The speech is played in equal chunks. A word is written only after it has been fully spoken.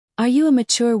Are you a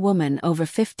mature woman over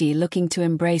 50 looking to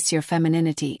embrace your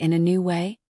femininity in a new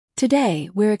way? Today,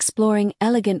 we're exploring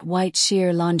elegant white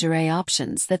sheer lingerie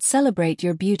options that celebrate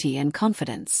your beauty and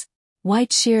confidence.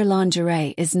 White sheer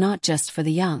lingerie is not just for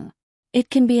the young. It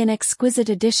can be an exquisite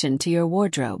addition to your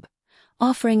wardrobe,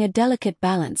 offering a delicate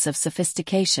balance of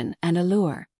sophistication and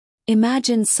allure.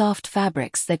 Imagine soft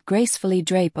fabrics that gracefully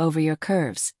drape over your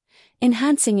curves,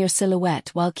 enhancing your silhouette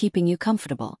while keeping you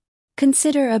comfortable.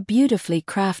 Consider a beautifully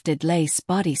crafted lace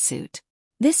bodysuit.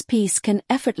 This piece can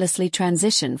effortlessly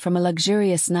transition from a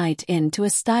luxurious night in to a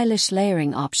stylish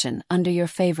layering option under your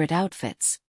favorite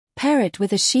outfits. Pair it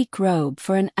with a chic robe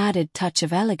for an added touch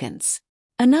of elegance.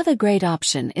 Another great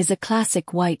option is a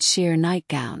classic white sheer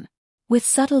nightgown. With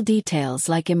subtle details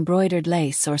like embroidered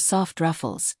lace or soft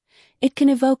ruffles, it can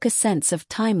evoke a sense of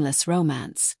timeless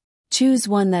romance. Choose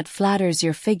one that flatters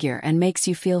your figure and makes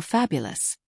you feel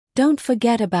fabulous. Don't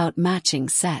forget about matching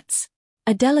sets.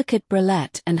 A delicate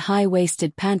bralette and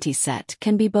high-waisted panty set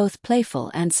can be both playful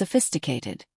and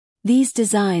sophisticated. These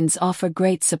designs offer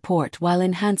great support while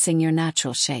enhancing your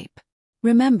natural shape.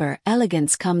 Remember,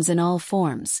 elegance comes in all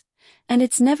forms, and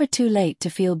it's never too late to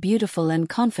feel beautiful and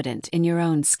confident in your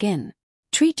own skin.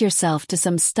 Treat yourself to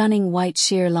some stunning white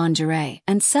sheer lingerie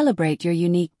and celebrate your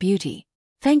unique beauty.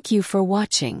 Thank you for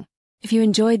watching. If you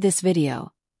enjoyed this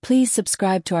video, please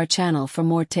subscribe to our channel for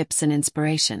more tips and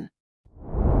inspiration.